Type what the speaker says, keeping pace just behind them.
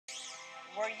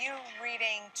Were you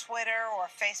reading Twitter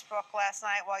or Facebook last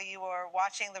night while you were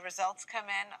watching the results come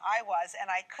in? I was,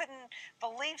 and I couldn't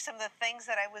believe some of the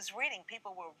things that I was reading.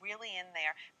 People were really in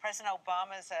there. President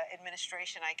Obama's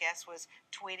administration, I guess, was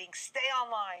tweeting, stay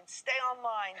online, stay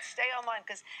online, stay online,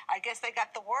 because I guess they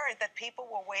got the word that people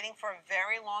were waiting for a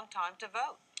very long time to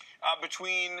vote.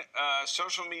 Between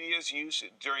social media's use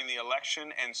during the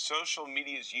election and social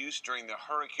media's use during the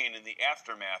hurricane and the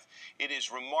aftermath, it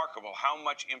is remarkable how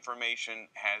much information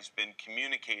has been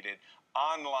communicated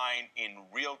online in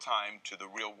real time to the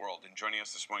real world. And joining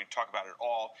us this morning to talk about it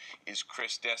all is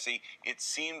Chris Dessi. It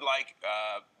seemed like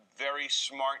very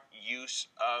smart use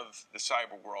of the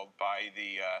cyber world by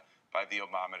the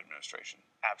Obama administration.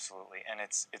 Absolutely, and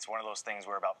it's one of those things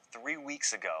where about 3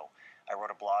 weeks ago, I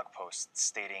wrote a blog post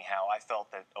stating how I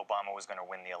felt that Obama was going to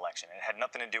win the election. It had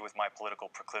nothing to do with my political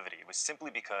proclivity. It was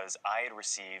simply because I had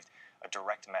received a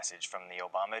direct message from the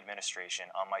Obama administration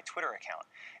on my Twitter account,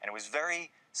 and it was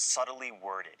very subtly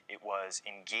worded. It was,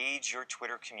 engage your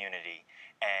Twitter community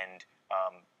and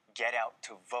get out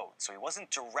to vote. So he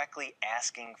wasn't directly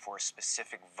asking for a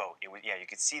specific vote. It was, yeah, you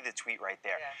could see the tweet right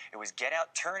there. Yeah. It was get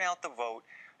out, turn out the vote,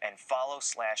 and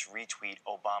follow/retweet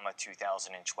Obama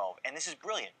 2012. And this is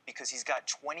brilliant because he's got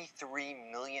 23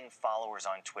 million followers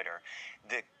on Twitter.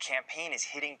 The campaign is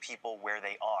hitting people where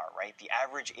they are, right? The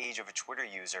average age of a Twitter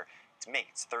user, it's me,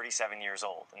 it's 37 years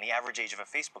old. And the average age of a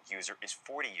Facebook user is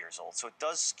 40 years old. So it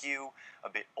does skew a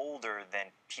bit older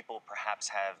than people perhaps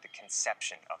have the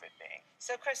conception of it being.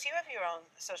 So, Chris, you have your own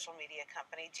social media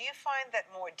company. Do you find that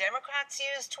more Democrats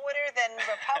use Twitter than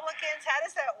Republicans? How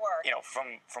does that work? You know,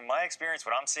 from my experience,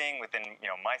 what I'm seeing within,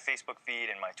 my Facebook feed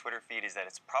and my Twitter feed is that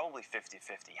it's probably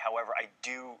 50-50. However, I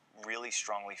do really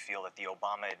strongly feel that the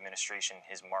Obama administration,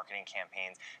 his marketing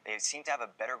campaigns, they seem to have a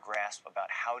better grasp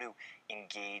about how to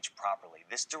engage properly.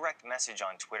 This direct message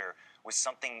on Twitter was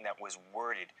something that was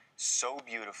worded so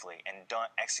beautifully and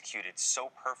executed so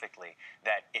perfectly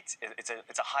that it's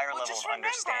a higher level of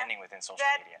understanding within social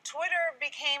media. Twitter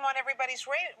became on everybody's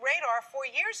radar 4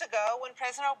 years ago when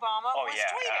President Obama was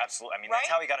tweeting. Oh yeah, absolutely. I mean, right? That's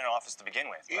how he got in office to begin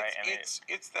with, right?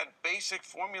 It's that basic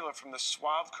formula from the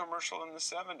Suave commercial in the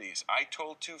 70s. I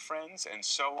told two friends, and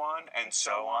so on, and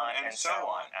so on, and so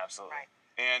on. Absolutely. Right.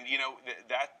 And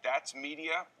that's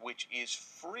media which is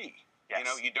free. Yes.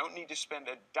 You don't need to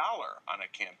spend $1 on a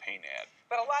campaign ad.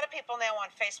 But a lot of people now on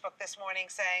Facebook this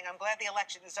morning saying, I'm glad the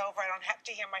election is over. I don't have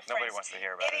to hear my friends' Nobody wants to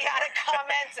hear about idiotic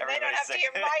comments, and they don't have to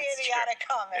hear my idiotic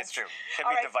comments. It's true. It can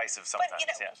be divisive sometimes,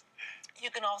 but, yes.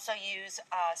 You can also use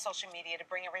social media to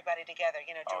bring everybody together.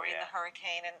 During the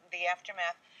hurricane and the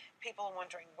aftermath, people are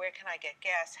wondering, where can I get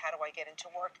gas? How do I get into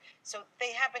work? So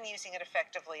they have been using it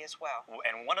effectively as well.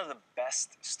 And one of the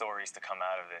best stories to come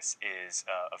out of this is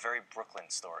a very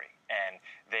Brooklyn story. And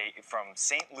from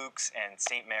St. Luke's and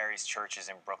St. Mary's churches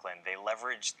in Brooklyn, they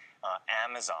leveraged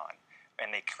Amazon.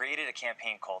 And they created a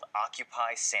campaign called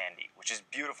Occupy Sandy, which is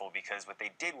beautiful because what they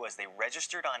did was they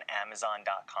registered on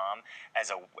Amazon.com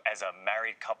as a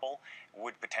married couple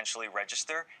would potentially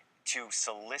register to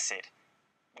solicit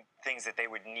things that they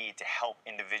would need to help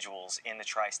individuals in the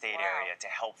tri-state area to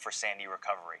help for Sandy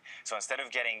recovery. So instead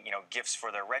of getting gifts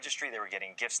for their registry, they were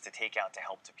getting gifts to take out to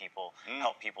help people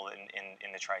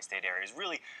in the tri-state areas.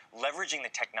 Really leveraging the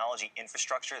technology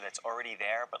infrastructure that's already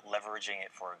there, but leveraging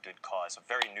it for a good cause. A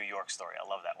very New York story. I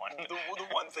love that one. The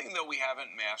one thing that we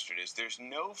haven't mastered is there's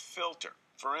no filter.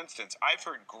 For instance, I've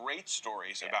heard great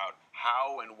stories about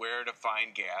how and where to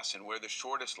find gas and where the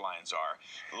shortest lines are.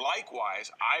 Likewise,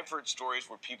 I've heard stories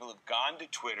where people have gone to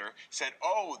Twitter, said,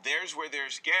 oh, there's where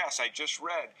there's gas, I just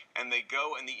read, and they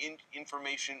go and the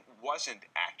information wasn't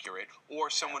accurate,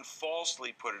 or someone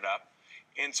falsely put it up.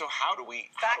 And so how do we...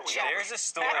 There's a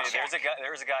story,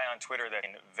 there's a guy on Twitter that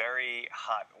in very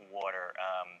hot water...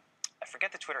 I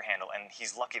forget the Twitter handle, and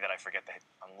he's lucky that I forget that.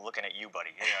 I'm looking at you,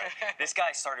 buddy. This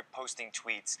guy started posting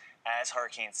tweets as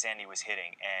Hurricane Sandy was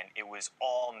hitting, and it was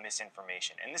all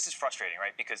misinformation. And this is frustrating,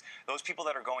 right? Because those people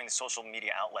that are going to social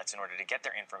media outlets in order to get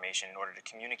their information, in order to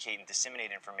communicate and disseminate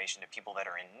information to people that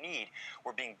are in need,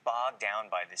 were being bogged down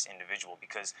by this individual.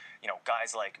 Because,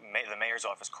 guys like the mayor's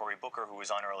office, Cory Booker, who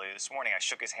was on earlier this morning, I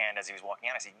shook his hand as he was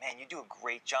walking out. I said, man, you do a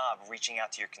great job reaching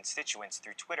out to your constituents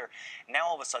through Twitter. Now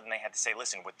all of a sudden they had to say,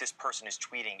 listen, what this person is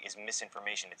tweeting is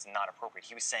misinformation. It's not appropriate.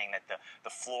 He was saying that the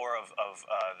floor of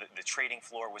the trading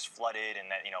floor was flooded,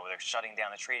 and that they're shutting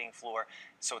down the trading floor.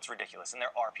 So it's ridiculous, and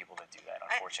there are people that do that,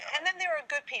 unfortunately. And then there are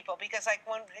good people, because like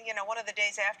one of the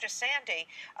days after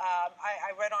Sandy,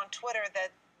 I read on Twitter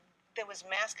that there was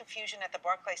mass confusion at the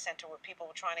Barclays Center where people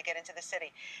were trying to get into the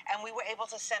city. And we were able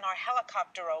to send our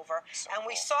helicopter over, and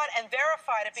we saw it and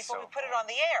verified it before we put it on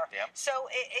the air. Yep. So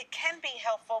it can be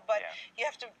helpful, but you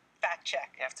have to fact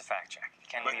check. You have to fact check. You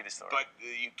can't believe the story. But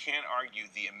you can't argue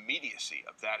the immediacy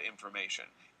of that information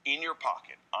in your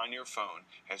pocket, on your phone,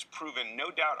 has proven,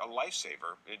 no doubt, a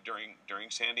lifesaver during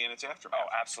Sandy and its aftermath. Oh,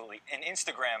 absolutely. And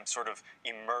Instagram sort of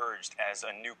emerged as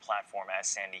a new platform as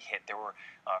Sandy hit. There were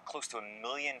close to 1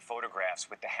 million photographs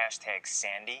with the hashtag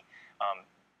Sandy,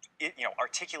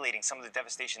 articulating some of the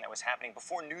devastation that was happening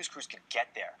before news crews could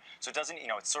get there. So it doesn't,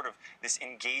 it's sort of this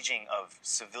engaging of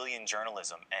civilian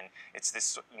journalism, and it's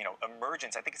this,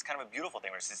 emergence. I think it's kind of a beautiful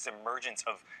thing. It's this emergence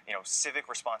of, civic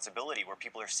responsibility, where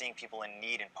people are seeing people in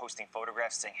need and posting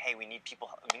photographs, saying, "Hey, we need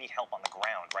help on the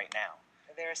ground right now."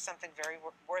 There is something very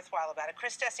worthwhile about it.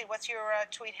 Chris Dessi, what's your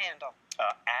tweet handle?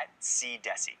 At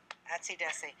 @CDessi.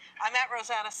 @CDessi. I'm at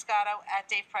Rosanna Scotto, at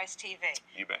Dave Price TV.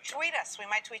 You betcha. Tweet us. We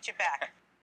might tweet you back.